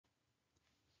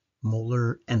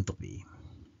Molar enthalpy.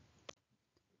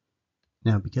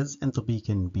 Now, because enthalpy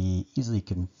can be easily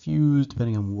confused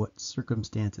depending on what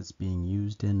circumstance it's being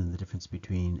used in and the difference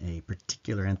between a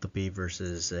particular enthalpy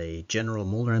versus a general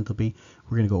molar enthalpy,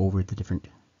 we're going to go over the different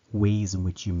ways in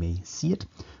which you may see it.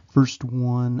 First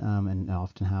one, and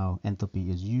often how enthalpy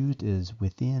is used, is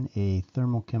within a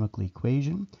thermochemical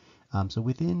equation. So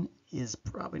within is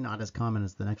probably not as common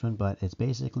as the next one, but it's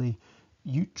basically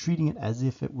you treating it as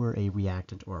if it were a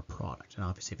reactant or a product. And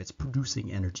obviously, if it's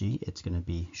producing energy, it's going to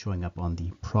be showing up on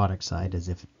the product side as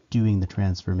if doing the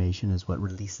transformation is what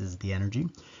releases the energy.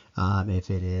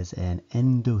 If it is an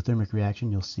endothermic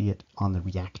reaction, you'll see it on the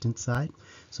reactant side.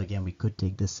 So again, we could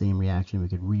take this same reaction, we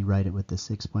could rewrite it with the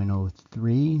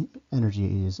 6.03.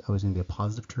 Energy is always going to be a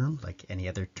positive term, like any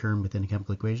other term within a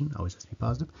chemical equation, always has to be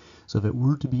positive. So if it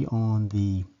were to be on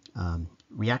the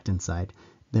reactant side,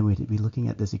 then we'd be looking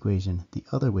at this equation the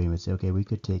other way. We'd say, okay, we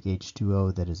could take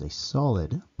H2O that is a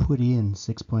solid, put in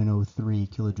 6.03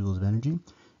 kilojoules of energy, and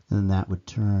then that would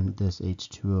turn this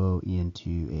H2O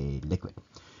into a liquid.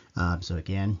 So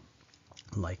again,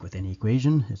 like with any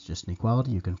equation, it's just an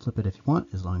equality. You can flip it if you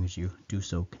want, as long as you do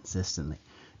so consistently.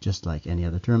 Just like any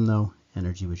other term, though,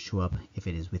 energy would show up if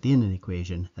it is within an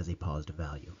equation as a positive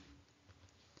value.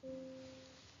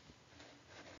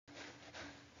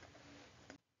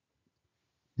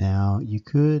 Now, you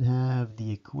could have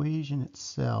the equation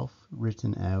itself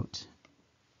written out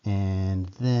and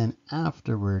then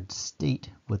afterwards state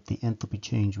what the enthalpy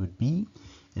change would be.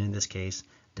 And in this case,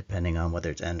 depending on whether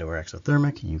it's endo or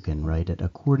exothermic, you can write it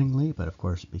accordingly. But of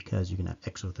course, because you can have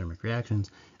exothermic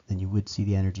reactions, then you would see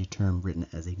the energy term written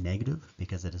as a negative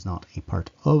because it is not a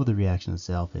part of the reaction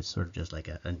itself. It's sort of just like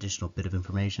an additional bit of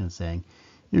information saying,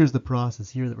 here's the process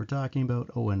here that we're talking about.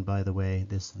 Oh, and by the way,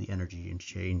 this is the energy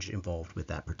exchange involved with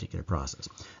that particular process.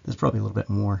 This is probably a little bit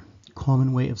more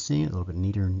common way of seeing it, a little bit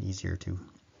neater and easier to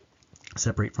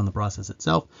separate from the process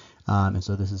itself. And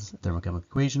so this is a thermochemical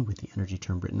equation with the energy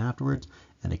term written afterwards.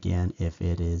 And again, if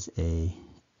it is a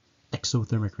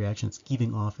exothermic reaction, it's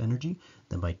giving off energy,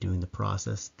 then by doing the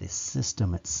process, the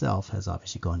system itself has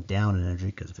obviously gone down in energy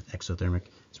because if it's exothermic,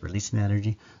 it's releasing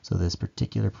energy. So this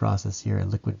particular process here, a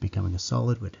liquid becoming a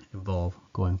solid, would involve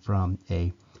going from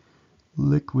a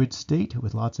liquid state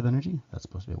with lots of energy, that's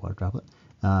supposed to be a water droplet,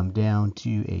 down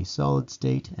to a solid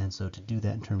state. And so to do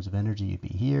that in terms of energy, you'd be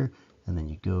here, and then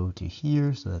you go to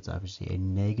here, so that's obviously a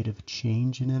negative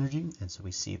change in energy, and so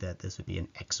we see that this would be an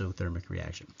exothermic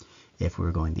reaction. If we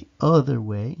were going the other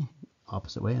way,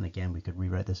 opposite way, and again we could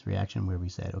rewrite this reaction where we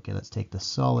said, okay, let's take the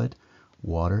solid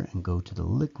water and go to the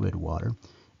liquid water,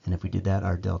 and if we did that,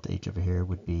 our delta H over here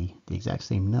would be the exact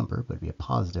same number, but it'd be a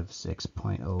positive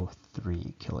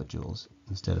 6.03 kilojoules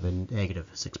instead of a negative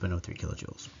 6.03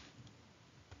 kilojoules.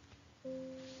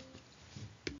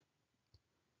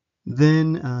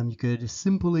 Then you could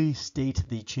simply state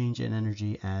the change in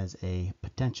energy as a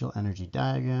potential energy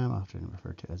diagram, often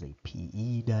referred to as a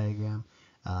PE diagram,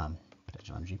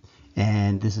 potential energy.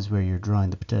 And this is where you're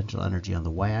drawing the potential energy on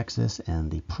the y-axis and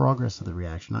the progress of the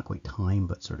reaction, not quite time,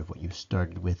 but sort of what you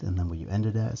started with and then what you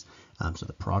ended as. So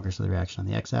the progress of the reaction on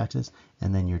the x-axis,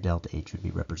 and then your delta H would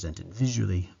be represented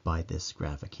visually by this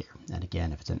graphic here. And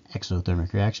again, if it's an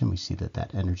exothermic reaction, we see that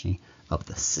that energy of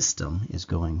the system is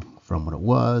going from what it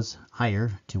was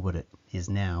higher to what it is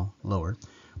now lower.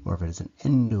 Or if it is an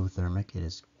endothermic, it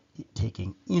is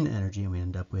taking in energy, and we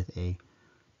end up with a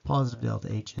positive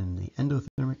delta H in the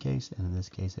endothermic case, and in this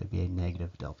case it would be a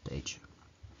negative delta H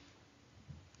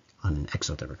on an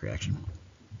exothermic reaction.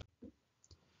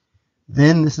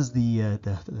 Then this is the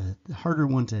harder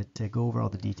one to go over all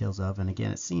the details of, and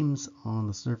again, it seems on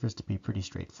the surface to be pretty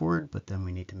straightforward, but then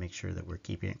we need to make sure that we're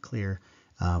keeping it clear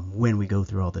when we go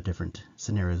through all the different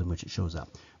scenarios in which it shows up.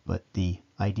 But the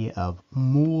idea of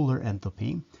molar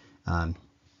enthalpy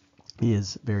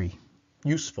is very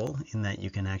useful in that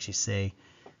you can actually say,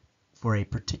 for a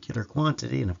particular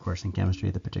quantity, and of course in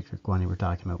chemistry the particular quantity we're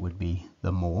talking about would be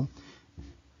the mole,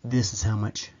 this is how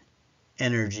much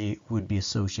energy would be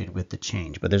associated with the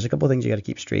change. But there's a couple of things you got to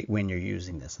keep straight when you're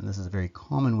using this, and this is a very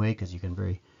common way because you can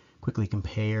very quickly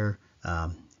compare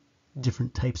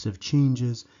different types of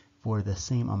changes for the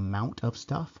same amount of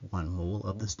stuff, 1 mole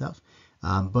of the stuff.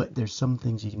 But there's some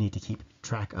things you need to keep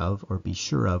track of or be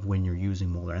sure of when you're using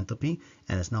molar enthalpy,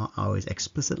 and it's not always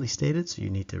explicitly stated, so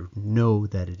you need to know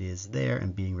that it is there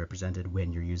and being represented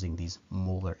when you're using these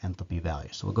molar enthalpy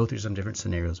values. So we'll go through some different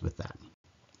scenarios with that.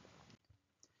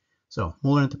 So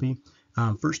molar enthalpy,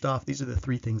 first off, these are the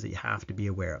 3 things that you have to be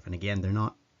aware of, and again, they're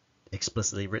not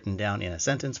explicitly written down in a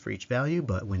sentence for each value,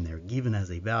 but when they're given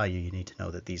as a value, you need to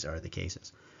know that these are the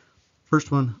cases.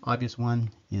 First one, obvious one,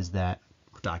 is that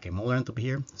talking molar enthalpy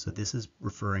here, so this is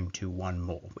referring to 1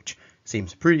 mole, which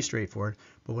seems pretty straightforward,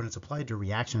 but when it's applied to a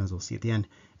reaction, as we'll see at the end,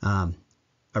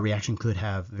 a reaction could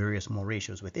have various mole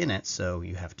ratios within it, so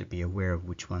you have to be aware of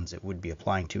which ones it would be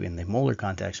applying to in the molar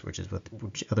context, which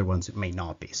other ones it may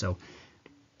not be. So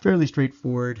fairly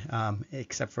straightforward,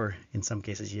 except for in some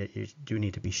cases you do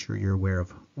need to be sure you're aware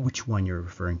of which one you're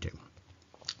referring to.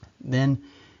 Then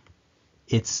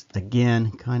it's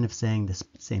again kind of saying the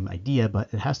same idea,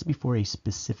 but it has to be for a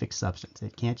specific substance.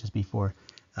 It can't just be for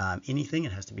anything.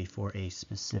 It has to be for a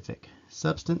specific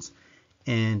substance.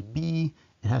 And B,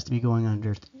 it has to be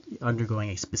undergoing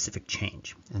a specific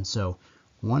change. And so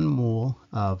 1 mole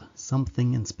of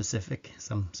something in specific,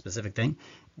 some specific thing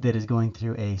that is going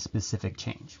through a specific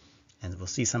change. And we'll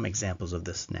see some examples of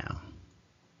this now.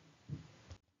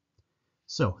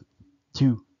 So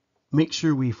to make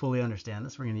sure we fully understand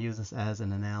this, we're going to use this as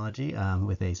an analogy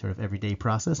with a sort of everyday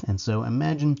process. And so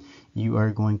imagine you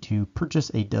are going to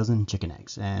purchase a dozen chicken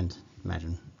eggs, and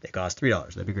imagine they cost $3.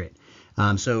 That'd be great.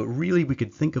 So really we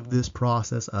could think of this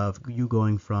process of you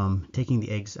going from taking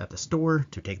the eggs at the store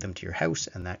to take them to your house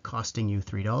and that costing you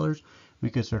 $3. We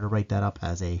could sort of write that up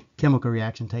as a chemical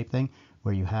reaction type thing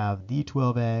where you have the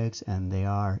 12 eggs and they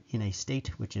are in a state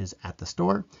which is at the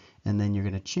store, and then you're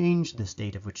going to change the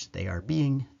state of which they are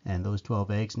being, and those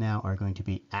 12 eggs now are going to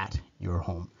be at your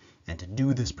home. And to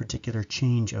do this particular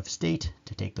change of state,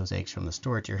 to take those eggs from the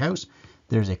store to your house,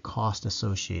 there's a cost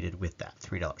associated with that,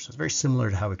 $3. So it's very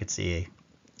similar to how we could see a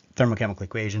thermochemical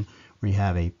equation where you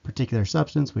have a particular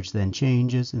substance which then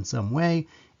changes in some way,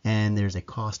 and there's a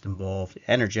cost involved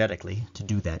energetically to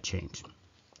do that change.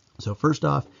 So first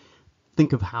off,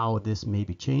 think of how this may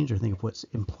be changed, or think of what's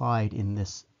implied in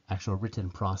this actual written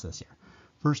process here.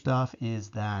 First off is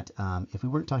that if we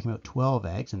weren't talking about 12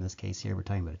 eggs, in this case here we're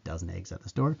talking about a dozen eggs at the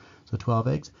store, so 12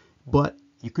 eggs, but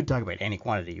you could talk about any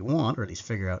quantity you want, or at least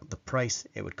figure out the price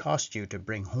it would cost you to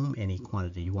bring home any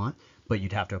quantity you want, but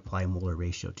you'd have to apply a molar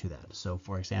ratio to that. So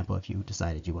for example, if you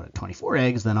decided you wanted 24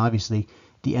 eggs, then obviously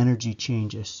the energy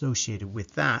change associated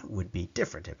with that would be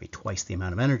different. It'd be twice the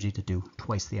amount of energy to do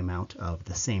twice the amount of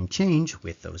the same change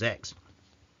with those eggs.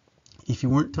 If you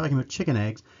weren't talking about chicken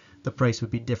eggs, the price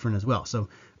would be different as well. So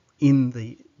in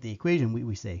the equation,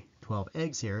 we say 12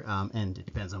 eggs here, and it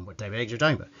depends on what type of eggs you're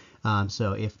talking about.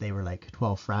 So if they were like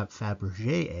 12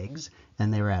 Fabergé eggs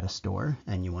and they were at a store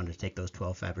and you wanted to take those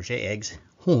 12 Fabergé eggs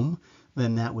home,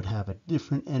 then that would have a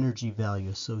different energy value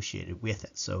associated with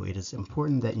it. So it is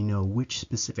important that you know which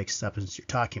specific substance you're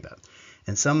talking about.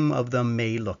 And some of them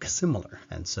may look similar.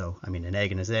 And so, I mean, an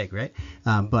egg and an egg, right?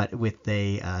 But with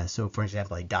so for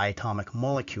example, a diatomic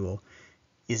molecule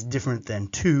is different than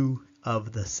 2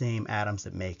 of the same atoms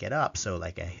that make it up. So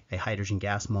like a hydrogen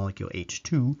gas molecule,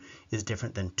 H2, is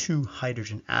different than 2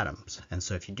 hydrogen atoms. And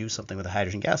so if you do something with a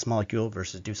hydrogen gas molecule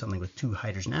versus do something with 2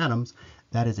 hydrogen atoms,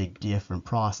 that is a different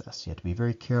process. You have to be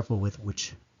very careful with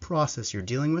which process you're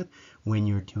dealing with when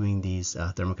you're doing these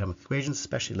thermochemical equations,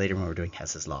 especially later when we're doing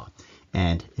Hess's law.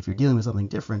 And if you're dealing with something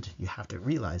different, you have to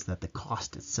realize that the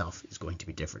cost itself is going to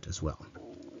be different as well.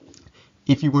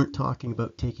 If you weren't talking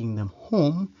about taking them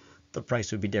home, the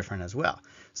price would be different as well.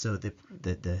 So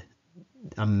the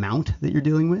amount that you're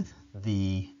dealing with,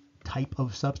 the type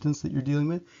of substance that you're dealing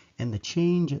with, and the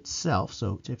change itself.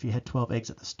 So if you had 12 eggs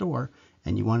at the store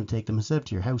and you want to take them instead of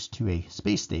to your house to a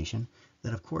space station,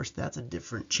 then of course that's a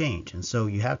different change. And so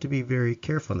you have to be very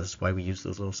careful. And this is why we use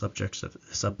those little subjects of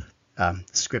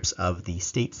scripts of the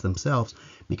states themselves,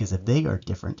 because if they are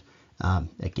different,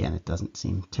 again, it doesn't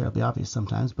seem terribly obvious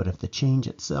sometimes, but if the change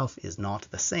itself is not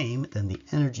the same, then the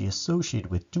energy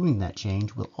associated with doing that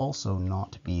change will also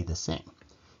not be the same.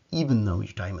 Even though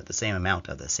you're talking about the same amount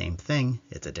of the same thing,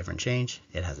 it's a different change,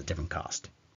 it has a different cost.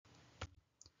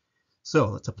 So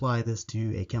let's apply this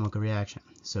to a chemical reaction.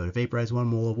 So to vaporize 1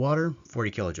 mole of water,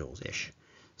 40 kilojoules-ish.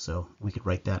 So we could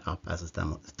write that up as a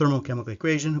thermochemical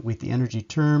equation with the energy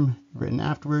term written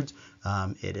afterwards.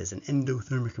 It is an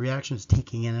endothermic reaction. It's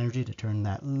taking in energy to turn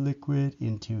that liquid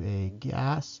into a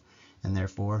gas, and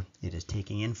therefore it is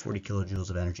taking in 40 kilojoules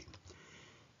of energy.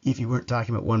 If you weren't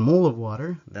talking about 1 mole of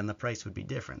water, then the price would be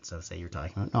different. So say you're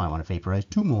talking about, no, I want to vaporize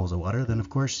 2 moles of water, then of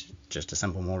course just a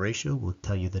simple mole ratio will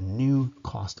tell you the new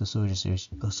cost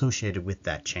associated with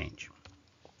that change.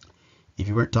 If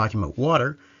you weren't talking about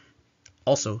water,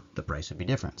 also, the price would be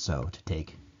different. So to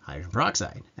take hydrogen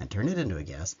peroxide and turn it into a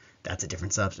gas, that's a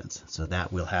different substance. So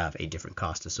that will have a different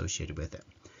cost associated with it.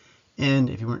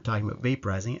 And if you weren't talking about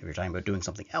vaporizing it, if you're talking about doing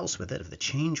something else with it, if the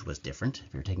change was different,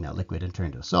 if you're taking that liquid and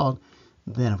turning it into a solid,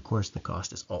 then of course the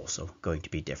cost is also going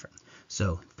to be different.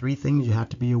 So 3 things you have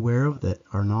to be aware of that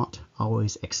are not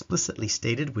always explicitly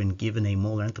stated when given a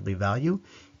molar enthalpy value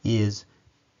is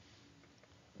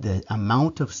the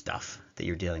amount of stuff that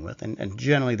you're dealing with, and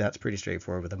generally that's pretty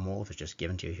straightforward with a mole. If it's just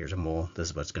given to you, here's a mole, this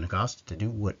is what it's going to cost to do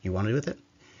what you want to do with it.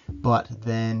 But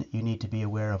then you need to be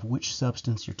aware of which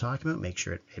substance you're talking about. Make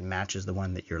sure it matches the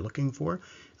one that you're looking for.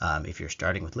 If you're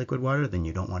starting with liquid water, then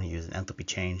you don't want to use an enthalpy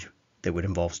change that would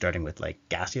involve starting with like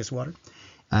gaseous water.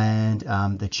 And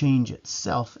the change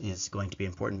itself is going to be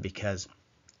important because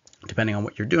depending on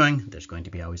what you're doing, there's going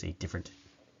to be always a different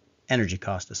energy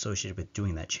cost associated with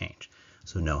doing that change.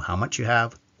 So know how much you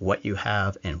have,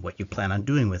 and what you plan on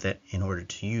doing with it in order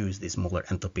to use these molar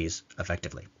enthalpies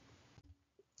effectively.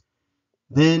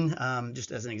 Then,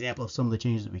 just as an example of some of the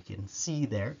changes that we can see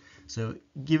there, so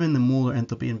given the molar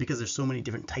enthalpy, and because there's so many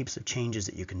different types of changes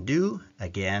that you can do,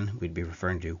 again, we'd be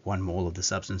referring to 1 mole of the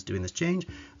substance doing this change,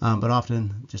 but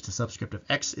often just a subscript of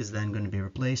X is then going to be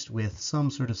replaced with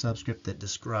some sort of subscript that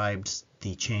describes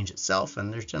the change itself,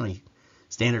 and there's generally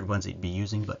standard ones that you'd be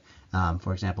using, but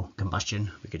for example,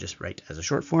 combustion, we could just write as a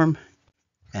short form,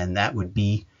 and that would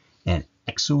be an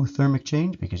exothermic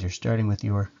change because you're starting with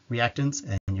your reactants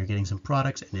and you're getting some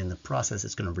products, and in the process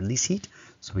it's going to release heat.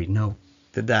 So we know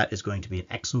that that is going to be an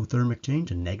exothermic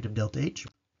change, a negative delta H.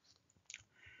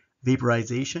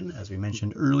 Vaporization, as we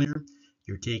mentioned earlier,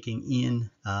 you're taking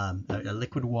in a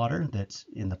liquid water that's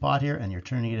in the pot here and you're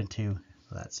turning it into,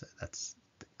 well, that's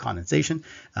condensation.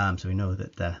 So we know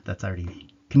that that's already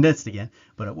condensed again,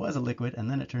 but it was a liquid and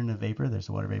then it turned into vapor. There's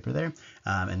a water vapor there,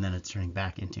 and then it's turning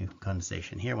back into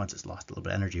condensation here once it's lost a little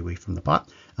bit of energy away from the pot.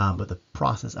 But the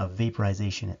process of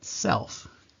vaporization itself,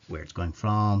 where it's going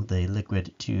from the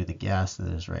liquid to the gas that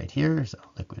is right here, so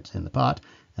liquid's in the pot,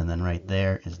 and then right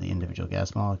there is the individual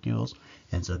gas molecules,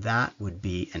 and so that would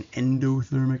be an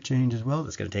endothermic change as well.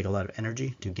 It's going to take a lot of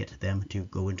energy to get them to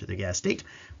go into the gas state,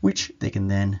 which they can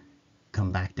then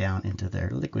come back down into their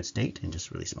liquid state in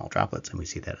just really small droplets, and we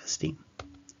see that as steam.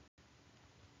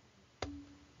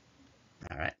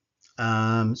 All right.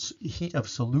 Heat of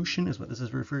solution is what this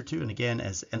is referred to, and again,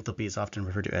 as enthalpy is often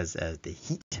referred to as the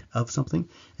heat of something,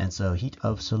 and so heat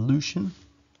of solution,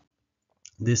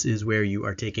 this is where you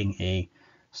are taking a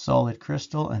solid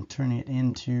crystal and turning it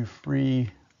into free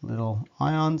little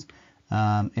ions,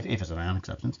 if it's an ionic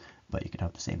substance, but you could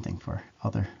have the same thing for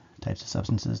other types of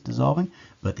substances dissolving,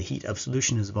 but the heat of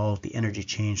solution involves the energy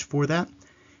change for that,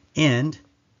 and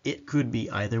it could be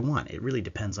either one. It really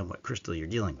depends on what crystal you're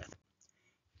dealing with.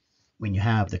 When you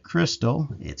have the crystal,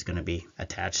 it's going to be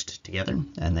attached together,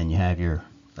 and then you have your,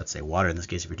 let's say water, in this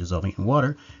case if you're dissolving in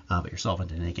water, but your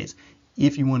solvent in any case.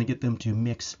 If you want to get them to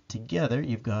mix together,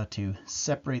 you've got to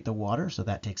separate the water, so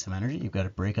that takes some energy. You've got to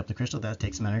break up the crystal, that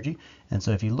takes some energy. And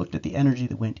so if you looked at the energy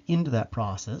that went into that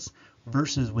process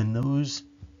versus when those,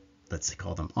 let's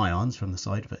call them ions from the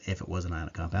side, if it was an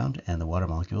ionic compound, and the water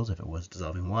molecules, if it was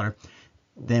dissolving water,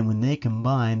 then when they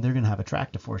combine, they're going to have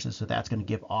attractive forces, so that's going to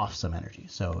give off some energy.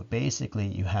 So basically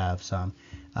you have some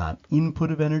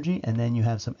input of energy, and then you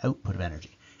have some output of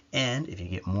energy. And if you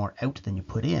get more out than you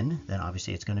put in, then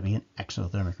obviously it's going to be an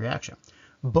exothermic reaction.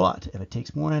 But if it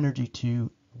takes more energy to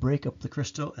break up the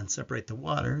crystal and separate the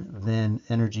water, then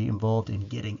energy involved in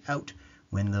getting out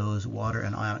when those water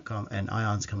and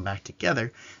ions come back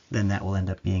together, then that will end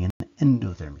up being an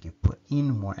endothermic. You put in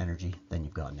more energy than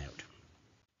you've gotten out.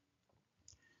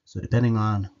 So depending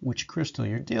on which crystal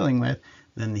you're dealing with,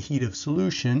 then the heat of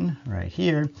solution right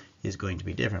here is going to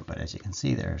be different. But as you can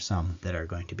see, there are some that are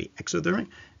going to be exothermic,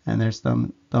 and there's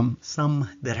some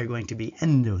that are going to be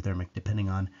endothermic, depending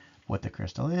on what the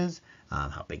crystal is,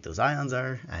 how big those ions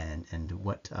are, and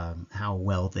what how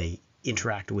well they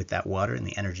interact with that water and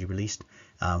the energy released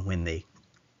when they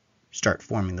start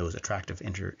forming those attractive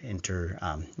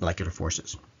molecular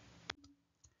forces.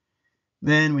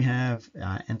 Then we have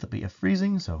enthalpy of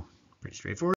freezing, so pretty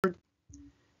straightforward.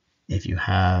 If you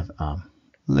have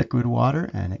liquid water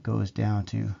and it goes down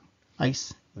to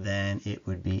ice, then it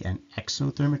would be an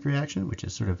exothermic reaction, which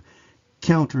is sort of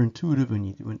counterintuitive when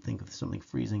you wouldn't think of something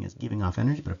freezing as giving off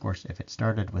energy. But of course, if it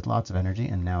started with lots of energy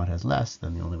and now it has less,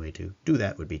 then the only way to do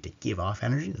that would be to give off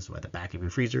energy. This is why the back of your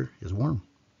freezer is warm.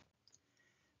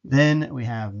 Then we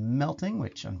have melting,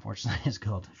 which unfortunately is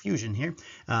called fusion here.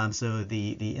 So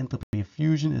the enthalpy of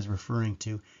fusion is referring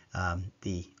to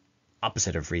the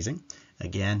opposite of freezing.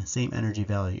 Again, same energy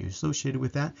value associated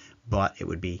with that, but it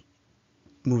would be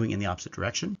moving in the opposite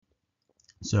direction.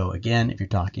 So again, if you're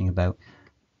talking about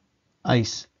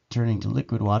ice turning to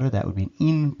liquid water, that would be an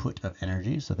input of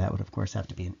energy. So that would, of course, have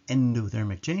to be an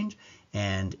endothermic change.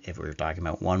 And if we were talking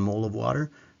about 1 mole of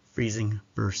water, freezing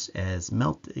versus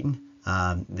melting,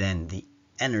 then the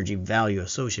energy value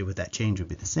associated with that change would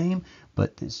be the same,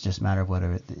 but it's just a matter of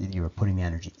whether you're putting the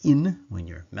energy in when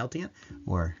you're melting it,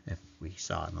 or if we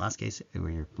saw in the last case where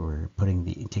you're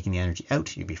taking the energy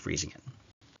out, you'd be freezing it.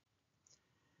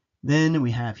 Then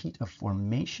we have heat of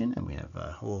formation, and we have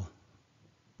a whole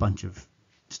bunch of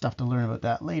stuff to learn about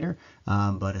that later,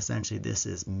 but essentially this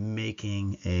is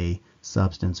making a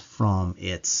substance from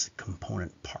its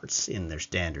component parts in their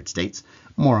standard states.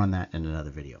 More on that in another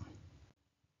video.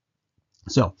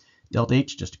 So delta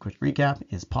H, just a quick recap,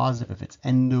 is positive if it's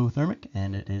endothermic,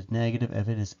 and it is negative if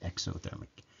it is exothermic.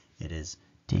 It is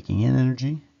taking in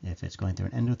energy if it's going through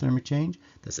an endothermic change,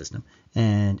 the system,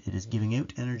 and it is giving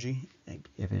out energy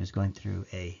if it is going through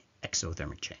a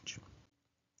exothermic change.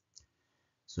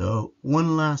 So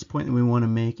one last point that we want to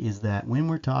make is that when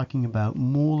we're talking about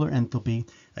molar enthalpy,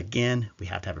 again, we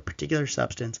have to have a particular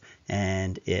substance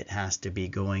and it has to be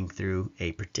going through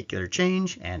a particular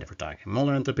change. And if we're talking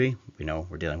molar enthalpy, we know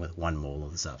we're dealing with 1 mole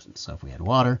of the substance. So if we had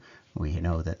water, we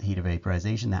know that heat of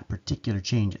vaporization, that particular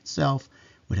change itself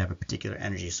would have a particular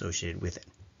energy associated with it.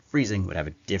 Freezing would have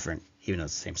a different, even though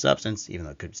it's the same substance, even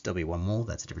though it could still be 1 mole,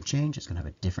 that's a different change. It's going to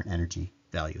have a different energy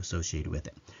value associated with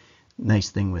it. Nice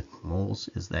thing with moles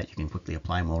is that you can quickly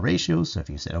apply mole ratios. So if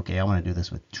you said, okay, I want to do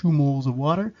this with 2 moles of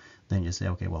water, then you say,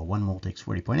 okay, well, 1 mole takes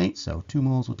 40.8, so 2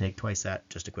 moles will take twice that,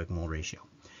 just a quick mole ratio.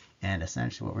 And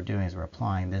essentially what we're doing is we're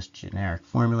applying this generic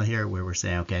formula here where we're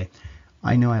saying, okay,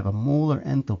 I know I have a molar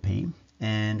enthalpy,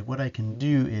 and what I can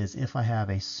do is if I have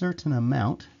a certain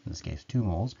amount, in this case 2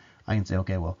 moles, I can say,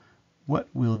 okay, well, what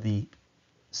will the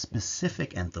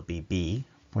specific enthalpy be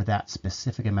for that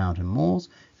specific amount in moles?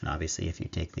 And obviously if you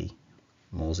take the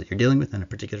moles that you're dealing with in a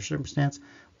particular circumstance,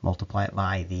 multiply it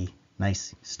by the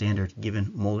nice standard given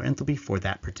molar enthalpy for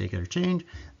that particular change,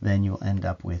 then you'll end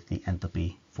up with the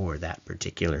enthalpy for that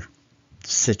particular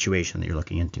situation that you're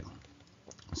looking into.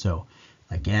 So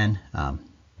again,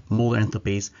 molar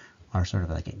enthalpies are sort of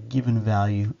like a given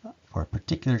value for a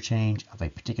particular change of a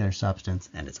particular substance,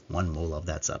 and it's 1 mole of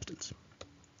that substance.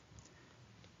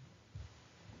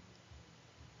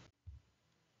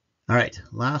 All right,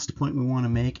 last point we want to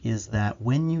make is that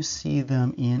when you see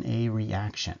them in a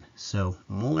reaction, so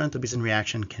molar enthalpies in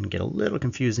reaction can get a little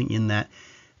confusing in that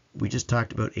we just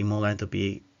talked about a molar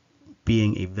enthalpy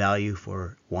being a value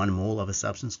for 1 mole of a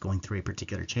substance going through a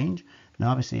particular change.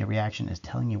 Now obviously a reaction is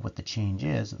telling you what the change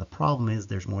is. The problem is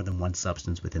there's more than 1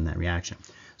 substance within that reaction.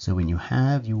 So when you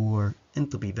have your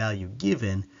enthalpy value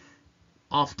given,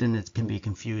 often it can be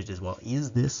confused as, well,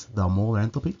 is this the molar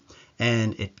enthalpy?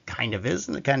 And it kind of is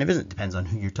and it kind of isn't. It depends on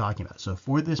who you're talking about. So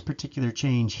for this particular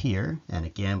change here, and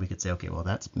again, we could say, okay, well,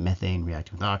 that's methane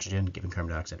reacting with oxygen, giving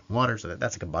carbon dioxide and water, so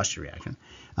that's a combustion reaction.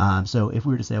 So if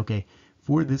we were to say, okay,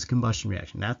 for this combustion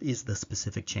reaction, that is the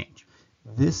specific change.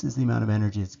 This is the amount of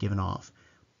energy that's given off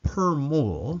per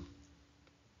mole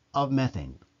of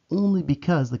methane, only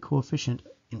because the coefficient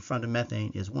in front of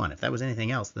methane is 1. If that was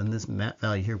anything else, then this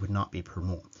value here would not be per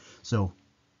mole. So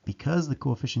because the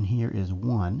coefficient here is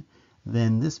 1,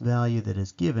 then this value that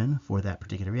is given for that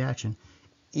particular reaction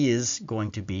is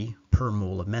going to be per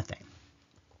mole of methane.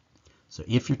 So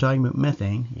if you're talking about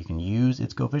methane, you can use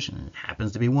its coefficient. And it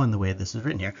happens to be 1 the way this is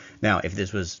written here. Now, if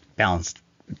this was balanced,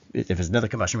 if it's another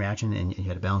combustion reaction and you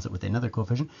had to balance it with another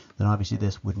coefficient, then obviously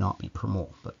this would not be per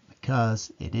mole. But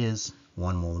because it is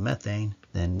 1 mole of methane,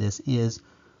 then this is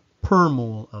per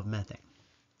mole of methane.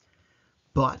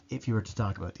 But if you were to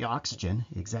talk about the oxygen,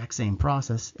 exact same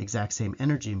process, exact same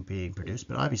energy being produced,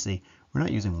 but obviously we're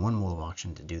not using 1 mole of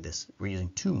oxygen to do this. We're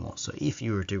using 2 moles. So if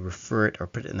you were to refer it or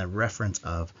put it in the reference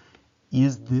of,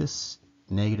 is this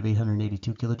negative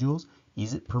 882 kilojoules?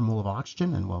 Is it per mole of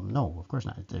oxygen? And well, no, of course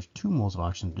not. There's 2 moles of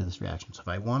oxygen to do this reaction. So if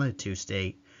I wanted to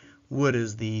state what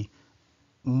is the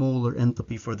molar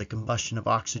enthalpy for the combustion of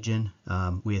oxygen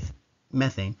with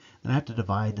methane, then I have to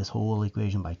divide this whole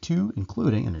equation by 2,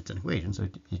 including, and it's an equation, so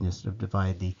you just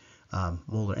divide the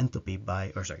molar enthalpy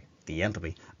by, or sorry, the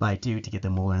enthalpy by 2 to get the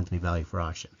molar enthalpy value for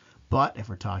oxygen. But if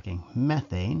we're talking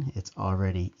methane, it's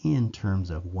already in terms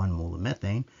of 1 mole of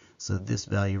methane, so this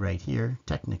value right here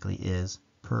technically is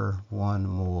per 1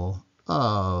 mole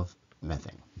of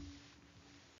methane.